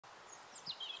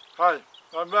Hi,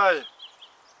 I'm Ray.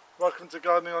 Welcome to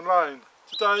Gardening Online.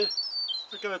 Today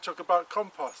we're going to talk about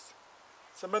compost.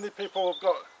 So many people have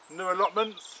got new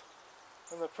allotments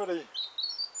and they're pretty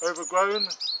overgrown.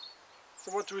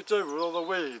 So what do we do with all the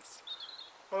weeds?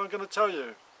 Well, I'm going to tell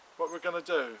you what we're going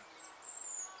to do.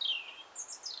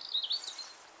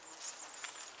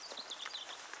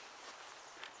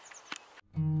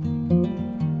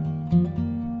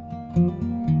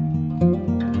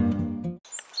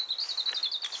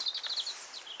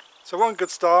 So one good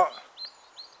start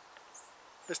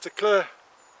is to clear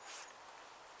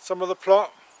some of the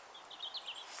plot,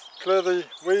 clear the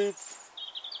weeds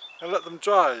and let them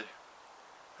dry,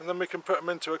 and then we can put them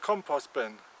into a compost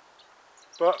bin.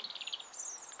 But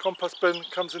compost bin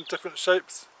comes in different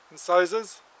shapes and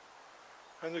sizes,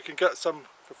 and you can get some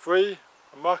for free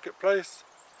on Marketplace,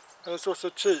 and it's also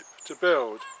cheap to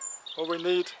build. All we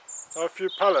need are a few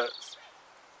pallets.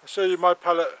 I'll show you my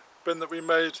pallet bin that we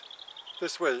made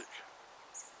this week.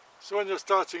 So when you're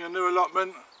starting a new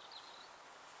allotment,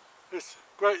 it's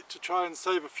great to try and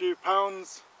save a few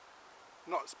pounds,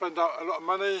 not spend out a lot of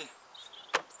money.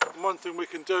 And one thing we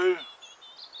can do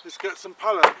is get some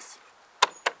pallets.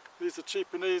 These are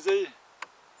cheap and easy.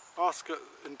 Ask at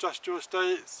industrial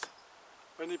estates,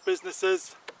 any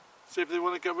businesses, see if they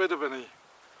want to get rid of any.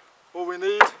 All we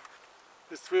need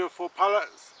is 3 or 4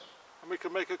 pallets and we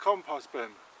can make a compost bin.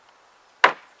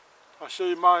 I'll show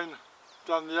you mine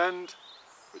down the end,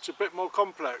 which is a bit more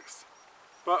complex,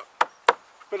 but a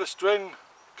bit of string,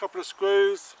 a couple of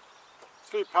screws,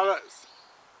 3 pallets,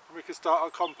 and we can start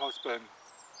our compost bin.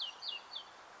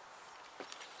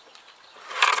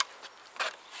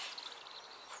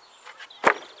 A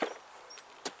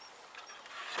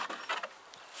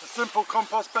simple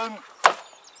compost bin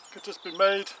could just be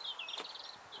made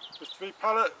with 3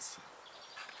 pallets.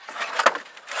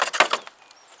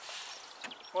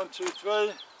 1, 2,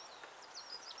 3.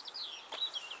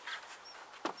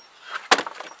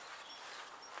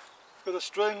 Bit of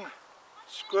string,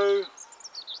 screw,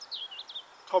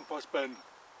 compost bin,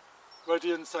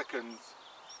 ready in seconds,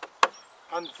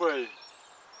 and free.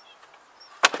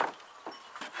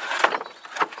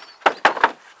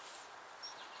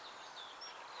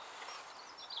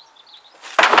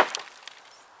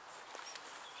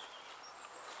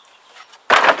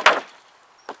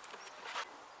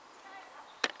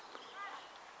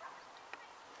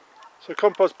 So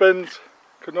compost bins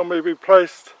can normally be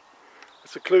placed in a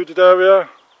secluded area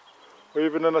or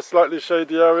even in a slightly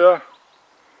shady area,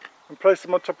 and place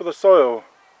them on top of the soil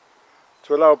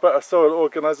to allow better soil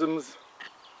organisms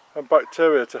and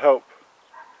bacteria to help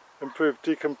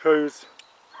decompose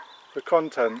the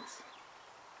contents.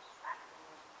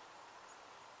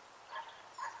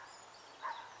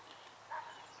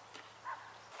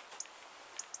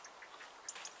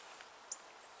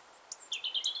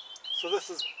 So this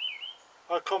is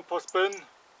our compost bin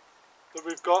that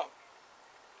we've got,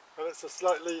 and it's a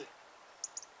slightly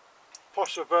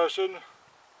posher version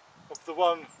of the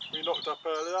one we knocked up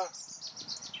earlier.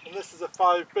 And this is a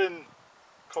 5-bin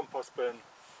compost bin,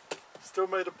 still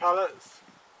made of pallets,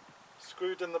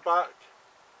 screwed in the back.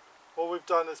 All we've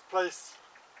done is place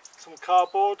some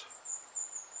cardboard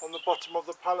on the bottom of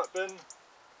the pallet bin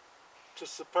to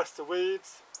suppress the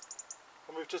weeds,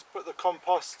 and we've just put the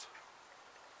compost,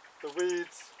 the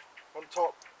weeds on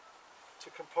top to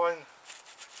combine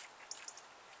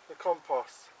the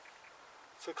compost.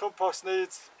 So compost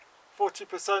needs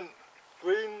 40%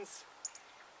 greens,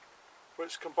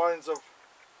 which combines of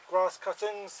grass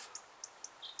cuttings,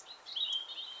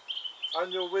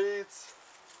 annual weeds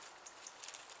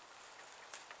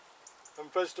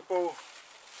and vegetable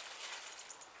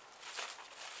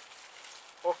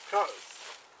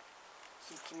offcuts,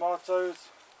 some tomatoes,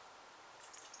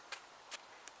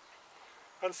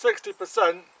 and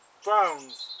 60%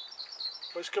 browns,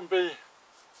 which can be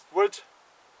wood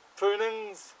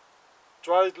prunings,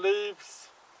 dried leaves,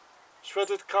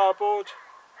 shredded cardboard,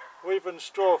 or even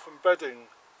straw from bedding,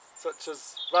 such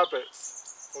as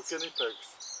rabbits or guinea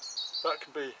pigs. That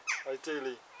can be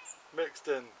ideally mixed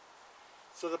in.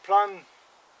 So the plan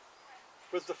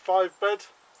with the 5-bed,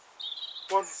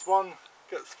 once one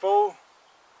gets full,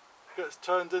 gets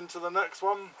turned into the next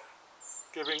one,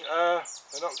 giving air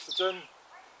and oxygen.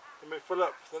 Then we fill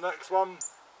up the next one,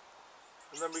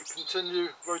 and then we continue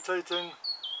rotating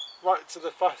right to the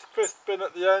 5th bin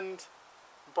at the end.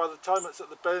 And by the time it's at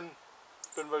the bin,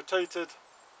 it's been rotated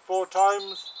 4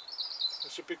 times.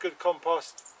 There should be good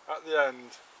compost at the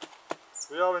end.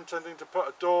 We are intending to put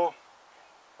a door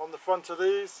on the front of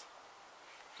these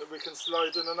that we can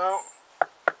slide in and out,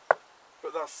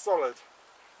 but that's solid,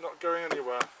 not going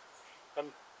anywhere,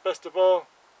 and best of all,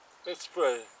 it's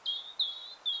free.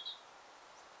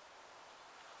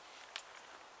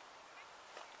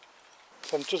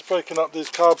 So I'm just breaking up these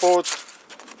cardboard,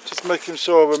 just making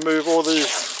sure I remove all the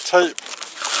tape,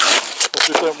 if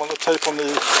we don't want the tape on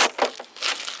the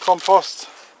compost.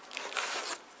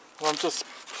 And I'm just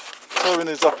tearing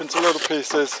these up into little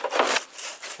pieces,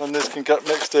 and these can get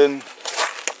mixed in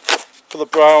for the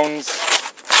browns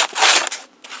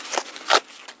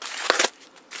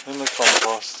in the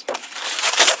compost.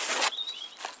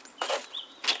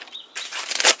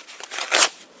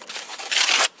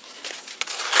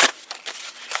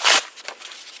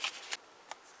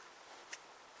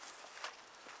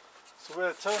 So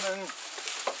we're turning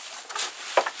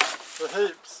the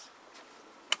heaps,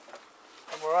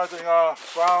 and we're adding our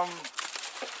brown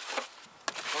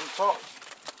on top,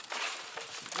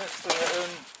 mixing it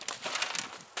in,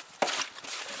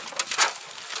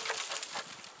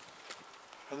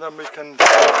 and then we can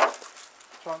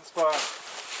transfer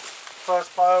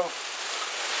first pile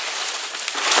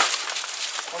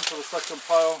onto the second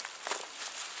pile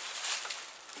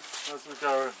as we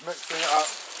go, mixing it up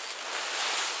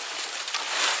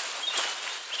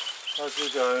as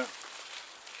we go.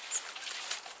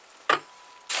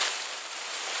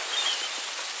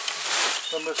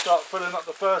 Then we'll start filling up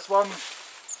the first one.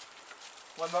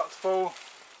 When that's full,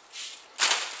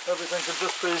 everything can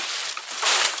just be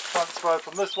transferred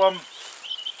from this one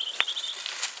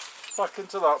back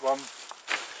into that one.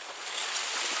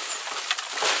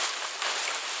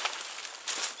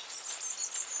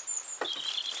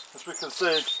 As we can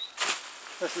see,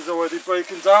 this is already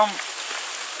breaking down.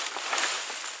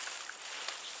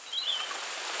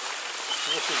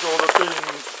 And this is all the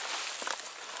beans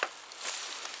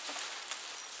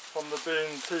from the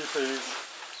bean teepees.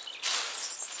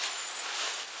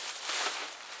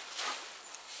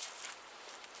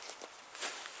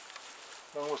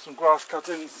 Along with some grass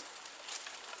cuttings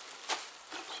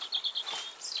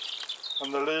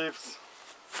and the leaves.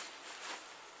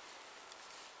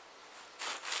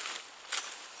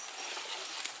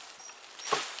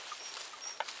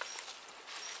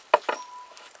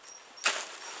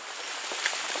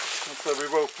 And so we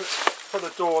will put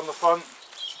a door on the front.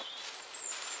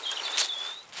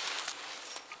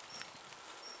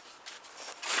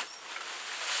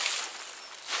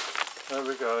 There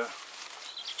we go.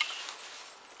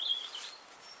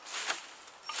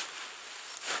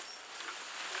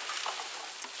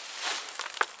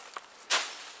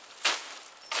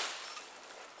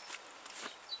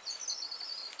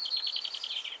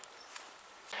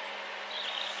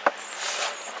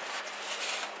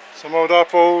 Some old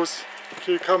apples,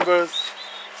 cucumbers,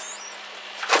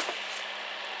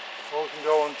 all can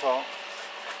go on top.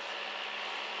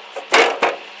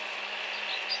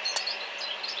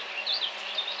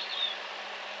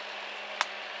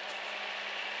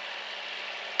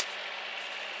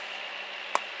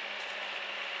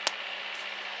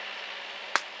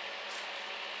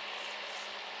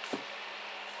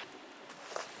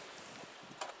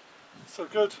 So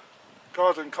good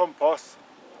garden compost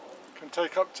can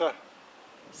take up to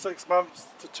 6 months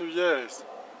to 2 years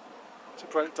to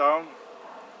break down,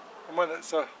 and when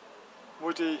it's a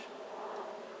woodland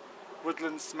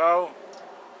smell,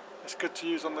 it's good to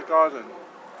use on the garden.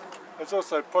 There's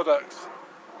also products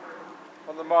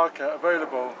on the market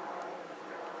available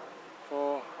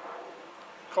for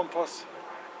compost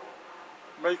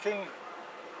making,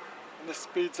 and this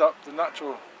speeds up the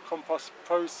natural compost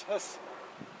process,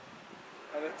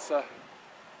 and it's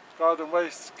garden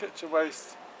waste, kitchen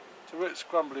waste to rich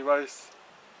crumbly waste,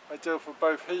 ideal for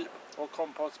both heap or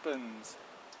compost bins.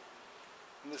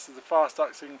 And this is a fast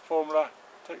acting formula,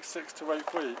 takes 6 to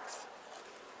 8 weeks.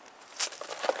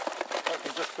 That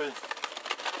can just be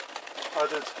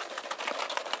added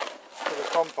to the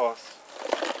compost.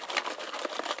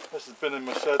 This has been in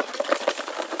my shed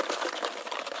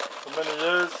for many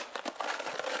years.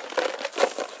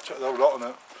 Check the whole lot on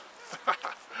it.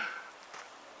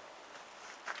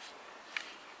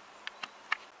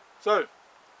 So,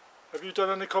 have you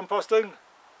done any composting?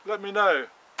 Let me know.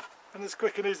 And this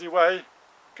quick and easy way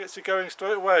gets you going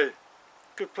straight away.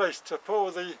 Good place to put all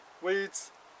the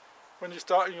weeds when you're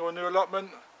starting your new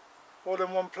allotment, all in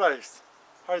one place.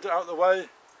 Hide it out of the way.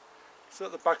 It's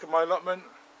at the back of my allotment,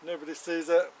 nobody sees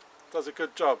it, does a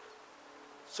good job.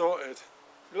 Sorted.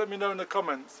 Let me know in the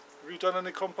comments, have you done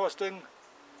any composting?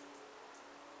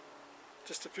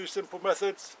 Just a few simple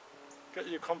methods, get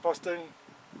you composting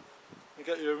and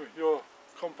get your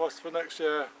compost for next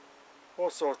year all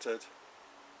sorted.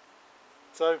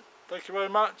 So, thank you very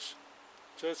much.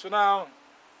 Cheers for now.